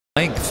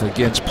length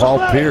against Paul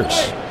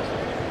Pierce.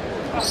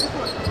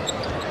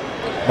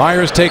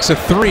 Meyers takes a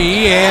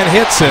three and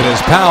hits it as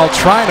Powell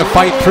trying to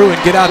fight through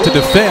and get out to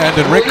defend,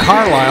 and Rick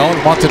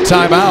Carlisle wants a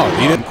timeout.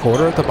 He didn't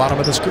quarter at the bottom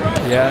of the screen.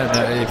 Yeah,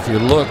 and if you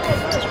look,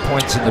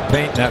 points in the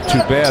paint, not too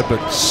bad, but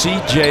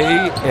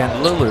CJ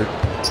and Lillard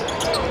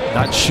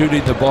not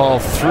shooting the ball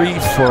 3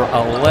 for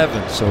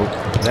 11, so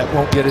that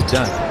won't get it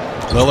done.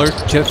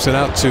 Lillard chips it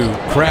out to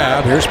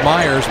Crabbe. Here's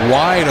Meyers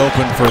wide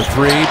open for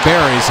three,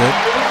 buries it.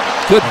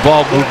 Good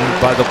ball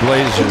movement by the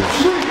Blazers.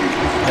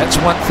 That's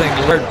one thing.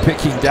 Lillard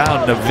picking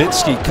down.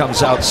 Nowitzki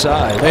comes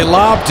outside. They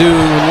lob to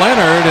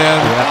Leonard,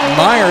 and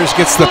Meyers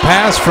gets the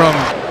pass from.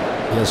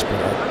 Yes, but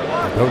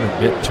I don't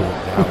admit to it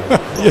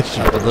now. Yes,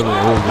 I'm a little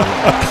older.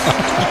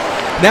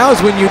 Now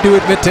is when you do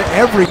admit to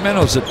every.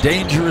 Sacramento's a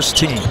dangerous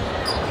team.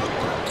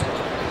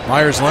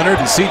 Meyers Leonard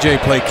and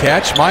CJ play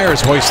catch.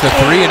 Meyers hoists the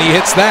three, and he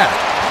hits that.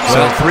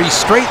 So 3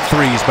 straight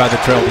threes by the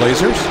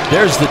Trailblazers.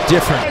 There's the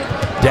difference.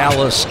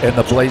 Dallas and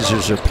the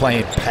Blazers are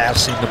playing,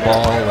 passing the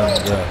ball,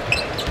 and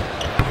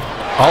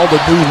all the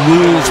new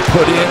rules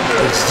put in.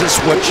 Is this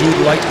what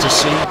you'd like to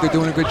see? They're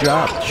doing a good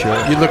job. Sure.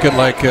 You look at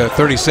like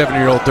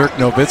 37-year-old Dirk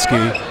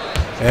Nowitzki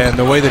and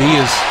the way that he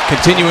is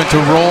continuing to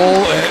roll,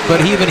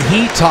 but even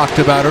he talked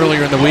about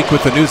earlier in the week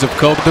with the news of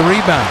Kobe the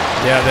rebound.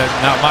 Yeah,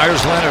 now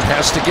Meyers Leonard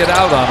has to get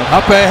out on him.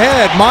 Up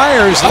ahead,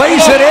 Meyers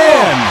lays it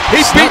in.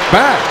 He beat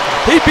back.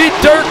 He beat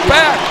Dirk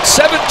back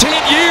 17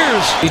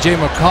 years. TJ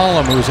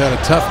McCollum, who's had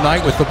a tough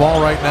night with the ball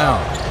right now.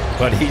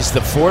 But he's the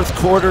fourth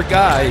quarter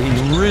guy.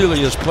 He really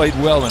has played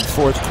well in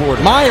fourth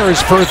quarter.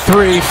 Meyers for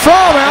three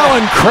from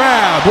Allen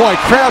Crabbe. Boy,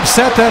 Crabbe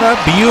set that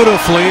up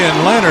beautifully,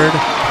 and Leonard,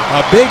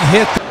 a big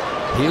hit.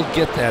 He'll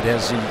get that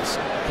as he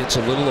gets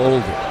a little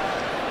older.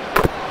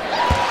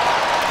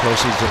 Of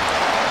course, he's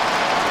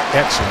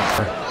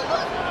excellent.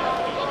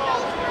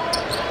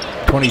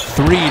 23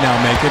 now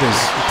make it as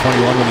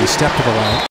 21 when he stepped to the line.